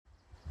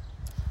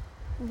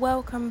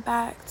Welcome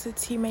back to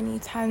Too Many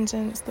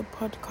Tangents, the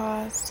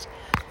podcast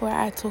where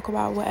I talk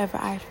about whatever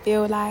I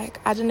feel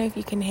like. I don't know if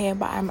you can hear,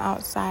 but I'm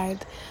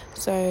outside.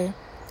 So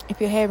if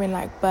you're hearing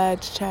like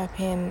birds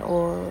chirping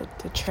or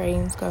the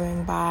trains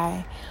going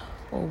by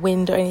or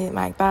wind or anything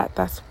like that,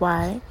 that's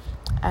why.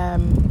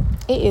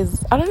 It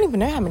is, I don't even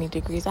know how many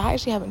degrees. I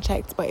actually haven't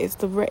checked, but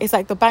it's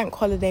like the bank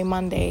holiday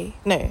Monday.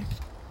 No,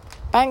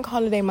 bank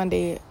holiday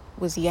Monday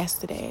was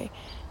yesterday.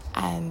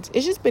 And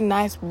it's just been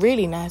nice,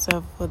 really nice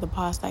for the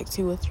past like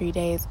 2 or 3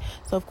 days.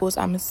 So of course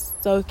I'm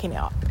soaking it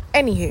up.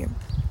 Anywho,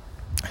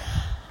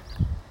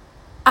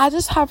 I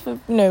just have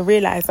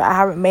realised that I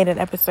haven't made an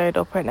episode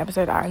or put an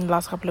episode out in the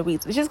last couple of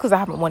weeks. It's just because I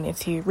haven't wanted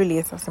to. Really,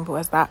 it's as simple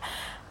as that.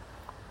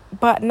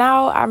 But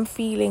now I'm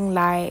feeling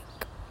like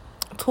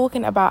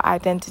talking about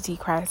identity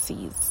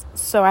crises.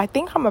 So I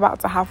think I'm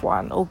about to have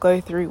one or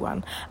go through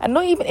one. And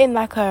not even in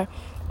like I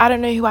don't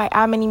know who I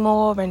am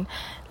anymore and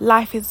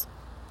life is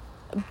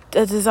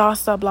a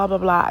disaster, blah blah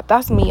blah.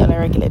 That's me on a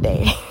regular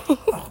day.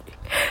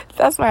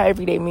 That's my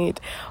everyday mood.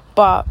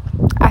 But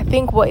I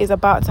think what is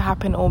about to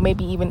happen, or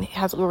maybe even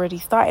has already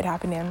started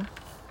happening,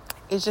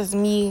 is just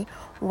me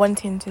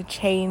wanting to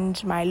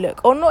change my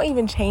look, or not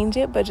even change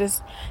it, but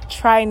just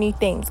try new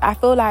things. I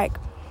feel like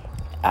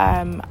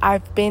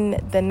I've been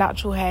the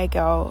natural hair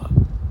girl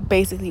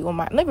literally all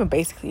my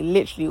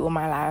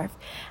life,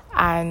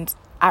 and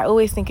I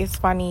always think it's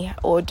funny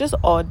or just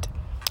odd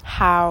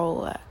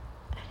how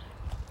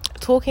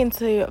talking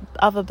to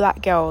other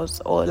black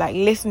girls or like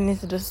listening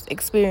to the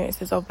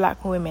experiences of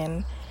black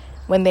women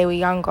when they were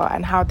younger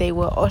and how they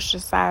were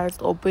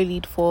ostracized or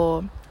bullied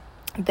for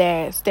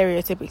their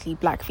stereotypically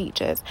black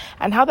features,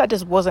 and how that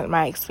just wasn't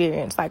my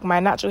experience. Like, my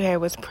natural hair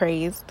was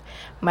praised,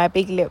 my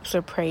big lips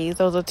were praised.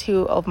 Those are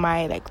 2 of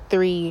my like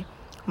 3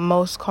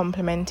 most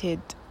complimented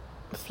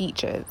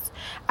features.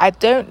 I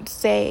wouldn't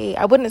say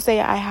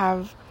I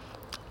have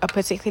a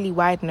particularly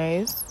wide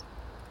nose,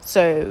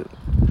 so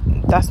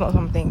that's not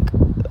something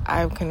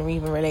I can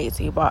even relate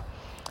to. But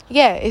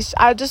yeah,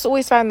 I just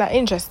always find that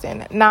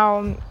interesting.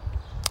 Now,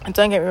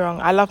 don't get me wrong,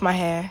 I love my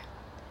hair.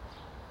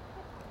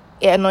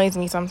 It annoys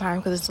me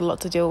sometimes because it's a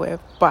lot to deal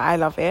with, but I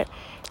love it.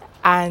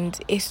 And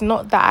it's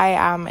not that I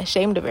am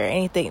ashamed of it or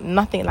anything,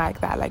 nothing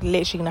like that, like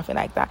literally nothing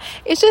like that.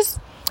 It's just,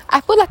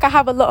 I feel like I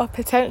have a lot of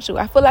potential.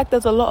 I feel like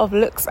there's a lot of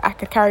looks I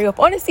could carry off.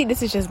 Honestly,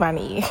 this is just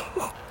vanity.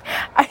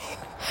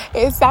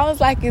 It sounds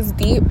like it's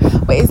deep,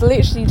 but it's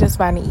literally just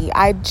vanity.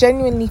 I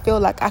genuinely feel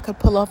like I could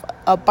pull off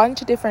a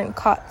bunch of different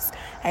cuts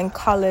and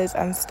colours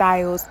and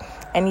styles,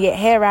 and yet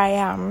here I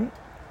am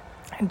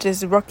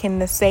just rocking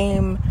the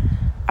same,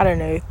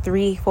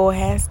 3-4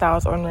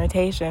 hairstyles on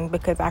rotation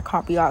because I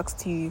can't be asked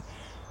to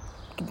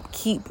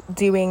keep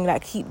detangling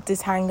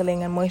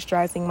and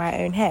moisturizing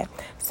my own hair.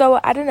 So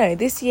I don't know,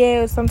 this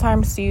year,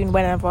 sometime soon,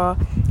 whenever,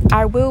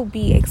 I will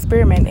be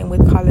experimenting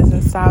with colors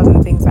and styles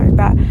and things like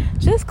that,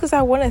 just because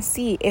I want to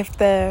see if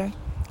the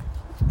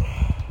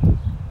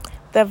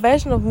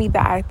version of me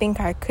that I think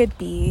I could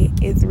be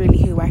is really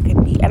who I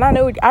could be. And I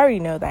already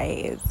know that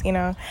it is,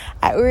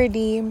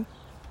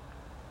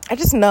 I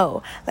just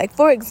know. Like,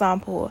 for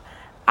example,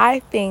 I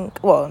think,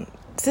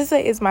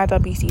 SZA is my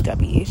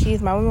WCW.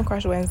 She's my Women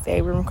Crush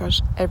Wednesday, Women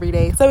Crush every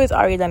day. So is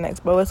Ari Lennox,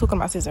 but we're talking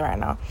about SZA right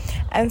now.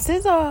 And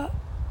SZA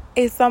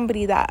is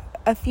somebody that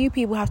a few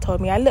people have told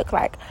me I look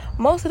like.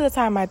 Most of the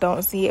time I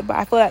don't see it, but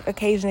I feel like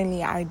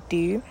occasionally I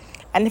do.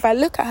 And if I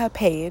look at her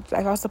page,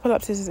 like I was to pull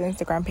up SZA's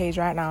Instagram page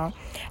right now,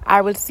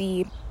 I would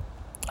see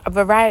a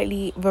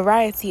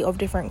variety of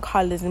different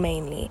colours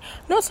mainly.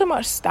 Not so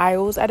much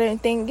styles, I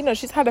don't think.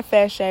 She's had a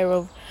fair share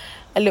of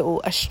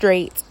a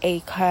straight,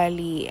 a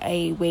curly,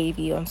 a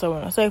wavy, and so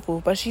on and so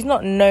forth. But she's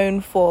not known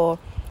for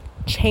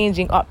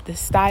changing up the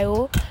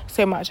style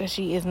so much as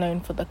she is known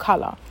for the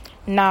colour.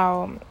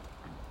 Now,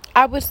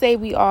 I would say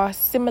we are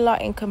similar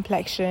in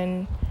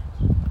complexion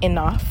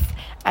enough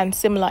and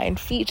similar in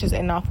features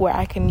enough where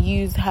I can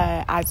use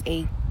her as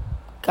a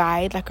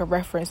guide, like a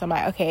reference. I'm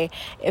like, okay,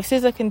 if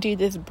SZA can do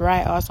this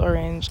bright ass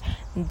orange,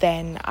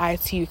 then I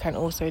too can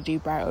also do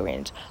bright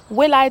orange.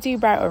 Will I do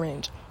bright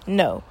orange?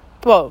 No.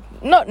 Well,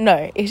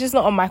 it's just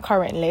not on my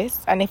current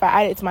list, and if I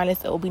add it to my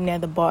list, it will be near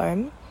the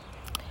bottom.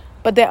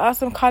 But there are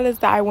some colours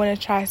that I want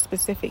to try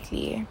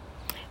specifically,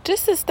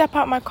 just to step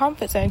out my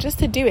comfort zone, just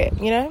to do it,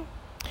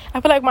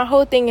 I feel like my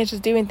whole thing is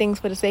just doing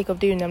things for the sake of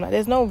doing them. Like,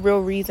 there's no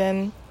real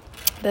reason,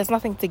 there's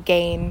nothing to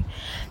gain,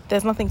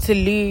 there's nothing to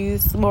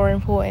lose, more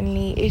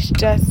importantly. It's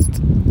just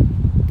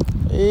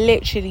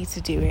literally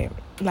to do it.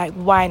 Like,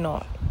 why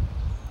not?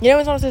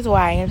 When someone says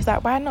why, and it's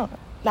like, why not?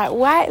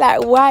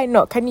 Why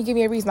not? Can you give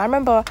me a reason? I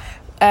remember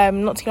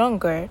not too long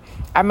ago,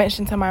 I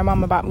mentioned to my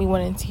mum about me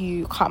wanting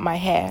to cut my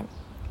hair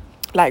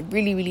like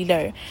really, really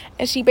low,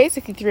 and she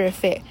basically threw a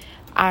fit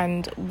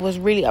and was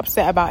really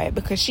upset about it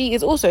because she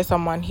is also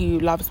someone who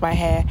loves my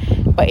hair,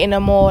 but in a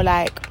more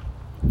like,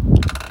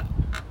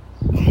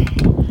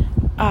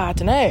 I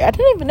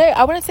don't even know,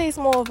 I want to say it's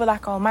more of a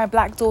like, my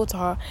black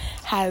daughter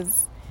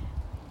has,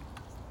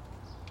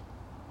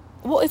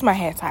 what is my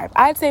hair type?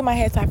 I'd say my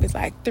hair type is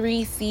like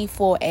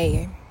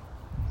 3C4A.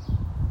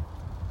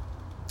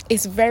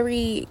 it's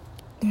very,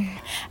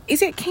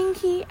 is it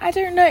kinky? I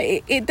don't know.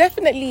 It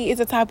definitely is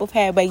a type of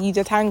hair where you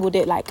detangled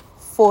it like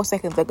 4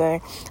 seconds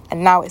ago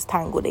and now it's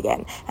tangled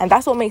again, and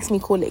that's what makes me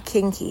call it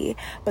kinky.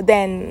 But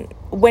then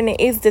when it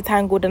is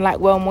detangled and like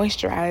well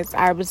moisturized,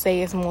 I would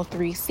say it's more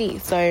 3C.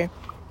 So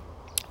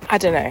I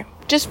don't know,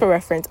 just for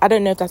reference. I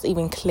don't know if that's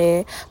even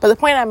clear, but the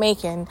point I'm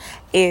making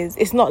is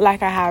it's not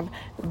like I have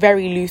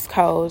very loose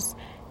curls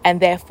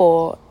and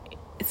therefore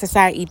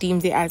society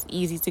deems it as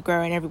easy to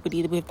grow and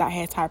everybody with that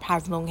hair type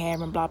has long hair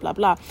and blah blah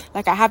blah.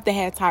 Like, I have the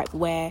hair type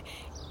where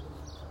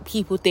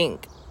people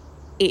think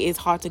it is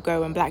hard to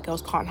grow and black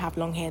girls can't have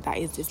long hair that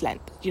is this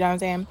length. Do you know what I'm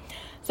saying?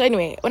 So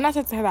anyway, when I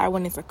said to her that I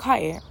wanted to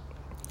cut it,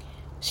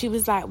 she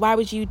was like, why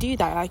would you do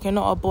that? Like, you're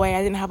not a boy.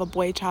 I didn't have a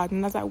boy child.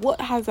 And I was like, what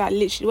has that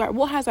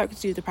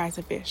to do with the price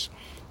of fish?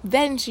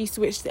 Then she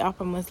switched it up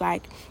and was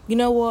like, you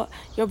know what?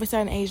 You're of a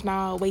certain age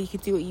now where you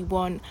can do what you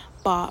want,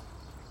 but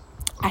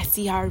I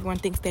see how everyone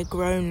thinks they're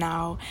grown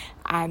now,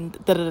 and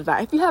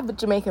da-da-da-da. If you have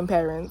Jamaican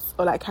parents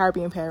or like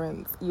Caribbean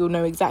parents, you'll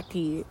know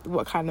exactly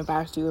what kind of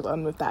vibe she was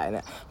on with that in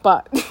it.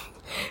 But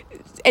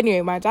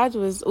anyway, my dad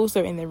was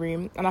also in the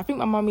room, and I think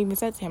my mum even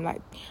said to him,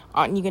 like,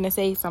 aren't you going to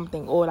say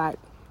something? Or like,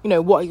 you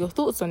know, what are your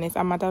thoughts on this?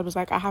 And my dad was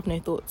like, I have no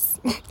thoughts.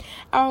 And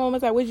my mum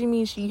was like, what do you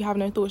mean you have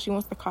no thoughts? She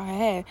wants to cut her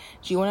hair.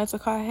 Do you want her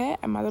to cut her hair?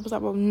 And my dad was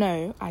like, well,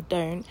 no, I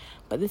don't.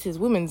 But this is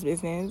women's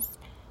business.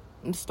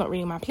 It's not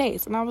really my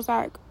place. And I was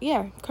like,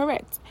 yeah,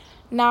 correct.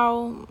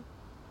 Now,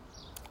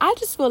 I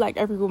just feel like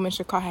every woman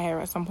should cut her hair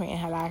at some point in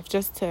her life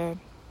just to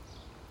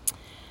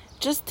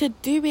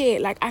do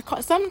it. Like, I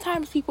can't.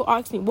 Sometimes people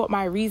ask me what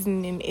my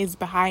reasoning is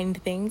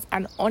behind things,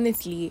 and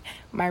honestly,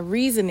 my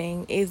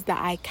reasoning is that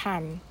I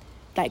can.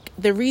 Like,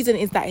 the reason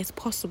is that it's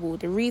possible.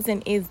 The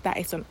reason is that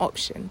it's an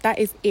option. That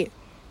is it.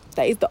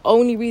 That is the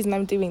only reason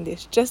I'm doing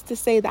this, just to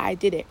say that I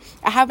did it.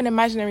 I have an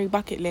imaginary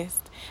bucket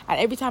list, and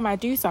every time I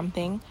do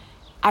something,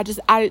 I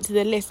just add it to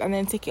the list and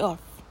then tick it off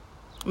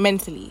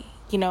mentally.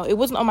 You know, it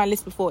wasn't on my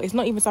list before. It's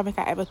not even something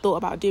I ever thought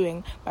about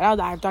doing. But now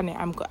that I've done it,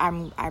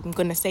 I'm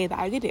gonna say that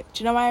I did it.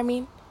 Do you know what I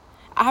mean?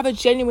 I have a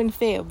genuine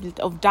fear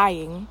of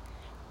dying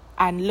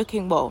and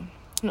looking, well,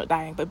 not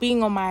dying, but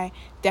being on my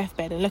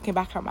deathbed and looking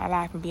back at my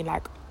life and being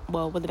like,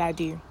 well, what did I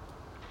do?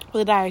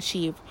 What did I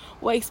achieve?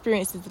 What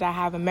experiences did I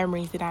have and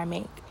memories did I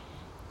make?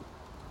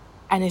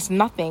 And it's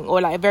nothing, or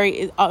like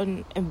very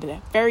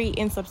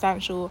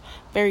insubstantial,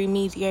 very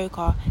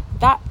mediocre.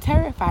 That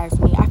terrifies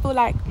me. I feel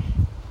like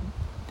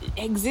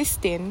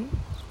existing,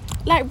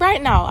 like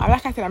right now,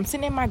 like I said, I'm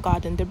sitting in my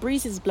garden, the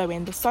breeze is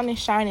blowing, the sun is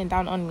shining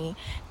down on me,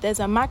 there's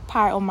a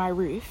magpie on my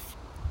roof,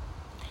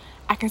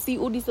 I can see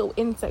all these little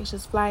insects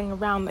just flying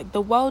around. Like,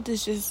 the world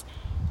is just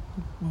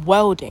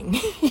welding,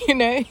 you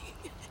know.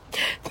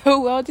 The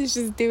world is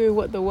just doing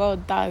what the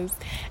world does,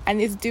 and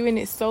it's doing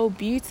it so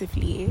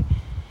beautifully.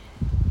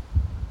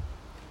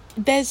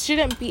 There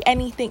shouldn't be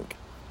anything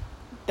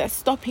that's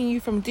stopping you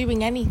from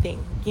doing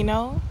anything, you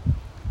know.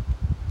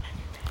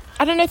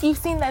 I don't know if you've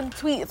seen them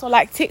tweets or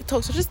like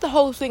TikToks or just the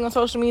whole thing on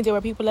social media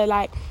where people are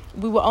like,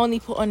 we were only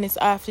put on this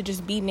earth to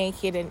just be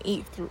naked and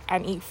eat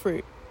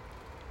fruit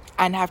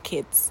and have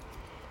kids.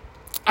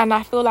 And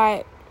I feel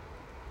like,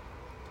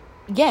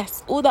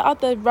 yes, all the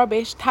other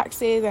rubbish,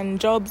 taxes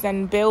and jobs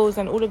and bills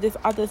and all of this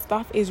other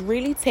stuff is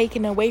really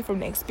taken away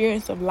from the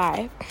experience of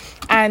life.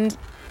 And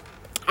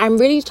I'm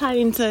really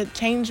trying to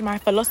change my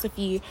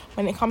philosophy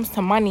when it comes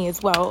to money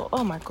as well.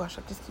 Oh my gosh,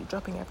 I just keep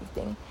dropping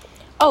everything.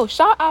 Oh,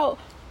 shout out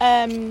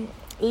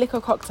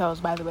liquor cocktails,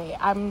 by the way.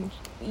 I'm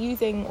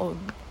using or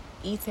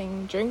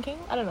drinking,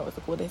 I don't know what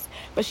to call this,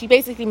 but she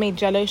basically made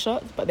jello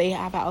shots, but they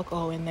have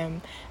alcohol in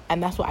them,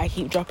 and that's what I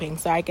keep dropping,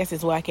 so I guess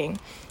it's working.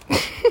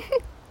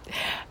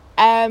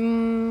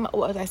 What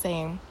was I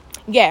saying?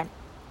 Yeah,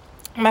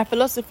 my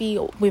philosophy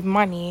with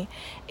money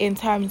in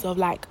terms of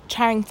like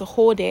trying to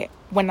hoard it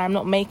when I'm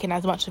not making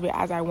as much of it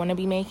as I want to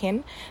be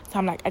making. So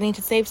I'm like, I need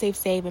to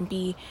save and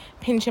be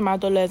pinching my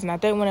dollars, and I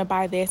don't want to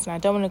buy this and I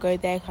don't want to go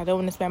there because I don't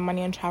want to spend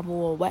money on travel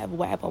or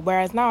whatever.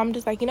 Whereas now I'm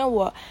just like, you know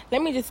what,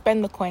 let me just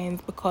spend the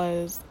coins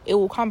because it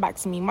will come back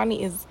to me.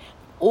 Money is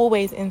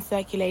always in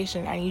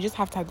circulation, and you just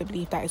have to have the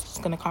belief that it's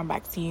just going to come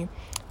back to you,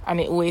 and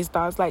it always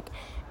does. Like,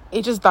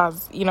 it just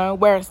does, you know.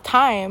 Whereas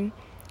time,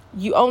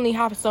 you only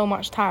have so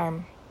much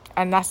time,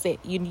 and that's it.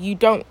 You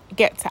don't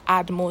get to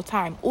add more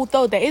time.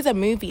 Although there is a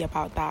movie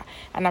about that,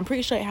 and I'm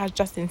pretty sure it has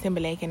Justin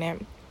Timberlake in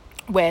it,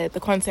 where the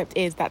concept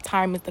is that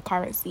time is the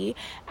currency.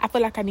 I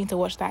feel like I need to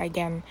watch that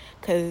again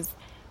because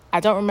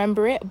I don't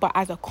remember it, but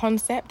as a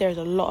concept, there's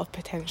a lot of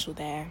potential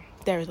there.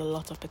 There is a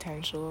lot of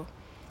potential.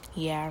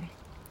 Yeah,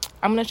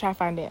 I'm gonna try to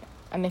find it,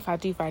 and if I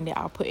do find it,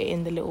 I'll put it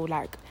in the little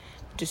like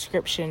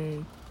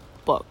description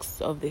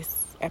box of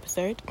this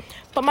episode.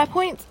 But my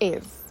point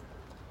is,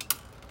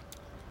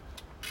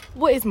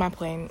 what is my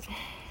point?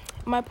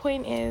 My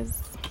point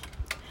is,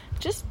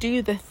 just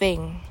do the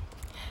thing.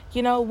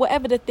 You know,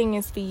 whatever the thing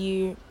is for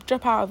you,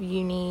 drop out of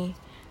uni,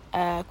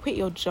 quit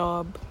your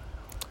job,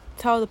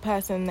 tell the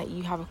person that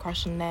you have a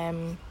crush on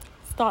them,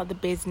 start the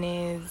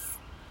business,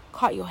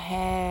 cut your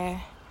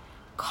hair,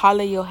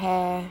 colour your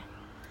hair,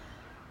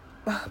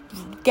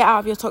 get out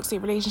of your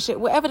toxic relationship,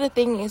 whatever the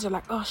thing is. You're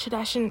like, oh,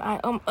 shouldn't I?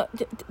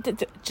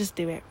 Just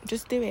do it.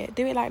 Just do it.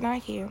 Do it like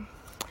Nike.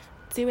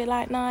 Do it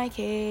like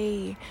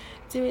Nike.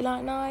 Do it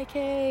like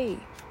Nike.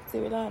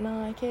 Do it like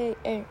Nike.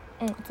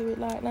 Do it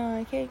like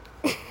Nike.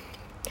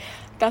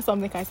 That's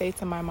something I say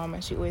to my mum,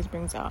 and she always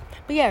brings it up.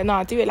 But yeah,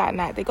 no, do it like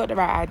Nike. They got the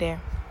right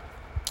idea.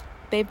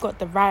 They've got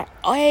the right...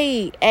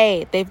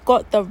 they've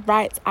got the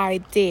right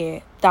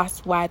idea.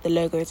 That's why the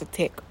logo is a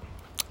tick.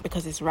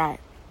 Because it's right.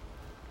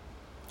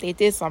 They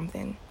did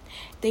something.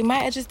 They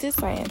might have just did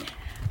something.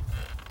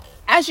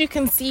 As you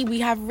can see,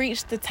 we have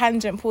reached the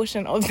tangent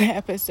portion of the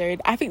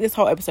episode. I think this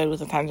whole episode was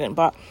a tangent,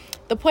 but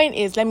the point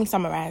is, let me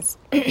summarize.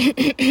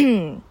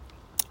 The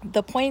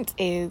point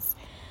is,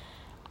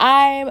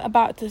 I'm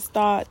about to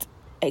start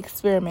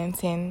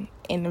experimenting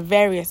in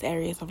various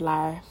areas of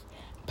life,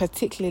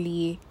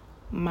 particularly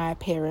my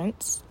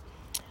appearance.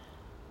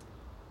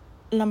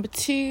 Number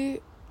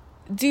 2,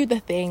 do the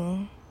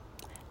thing.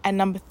 And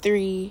number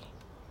 3,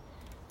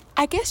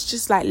 I guess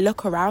just like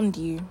look around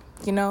you,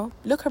 you know,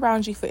 look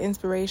around you for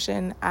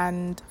inspiration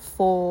and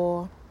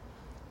for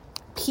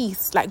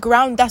peace. Like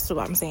ground, that's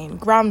what I'm saying.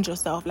 Ground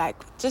yourself. Like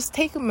just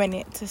take a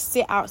minute to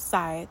sit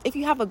outside. If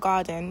you have a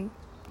garden,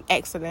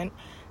 excellent.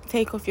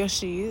 Take off your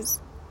shoes,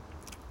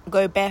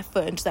 go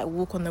barefoot and just like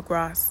walk on the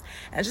grass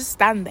and just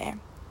stand there.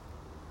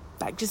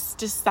 Like just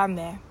stand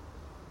there.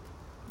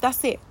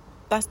 That's it.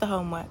 That's the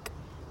homework.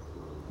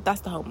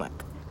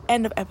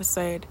 End of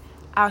episode.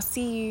 I'll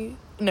see you.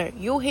 No,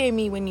 you'll hear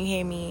me when you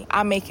hear me.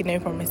 I'm making no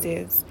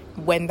promises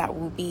when that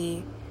will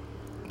be.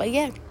 But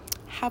yeah,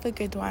 have a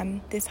good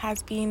one. This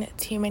has been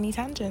Too Many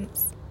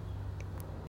Tangents.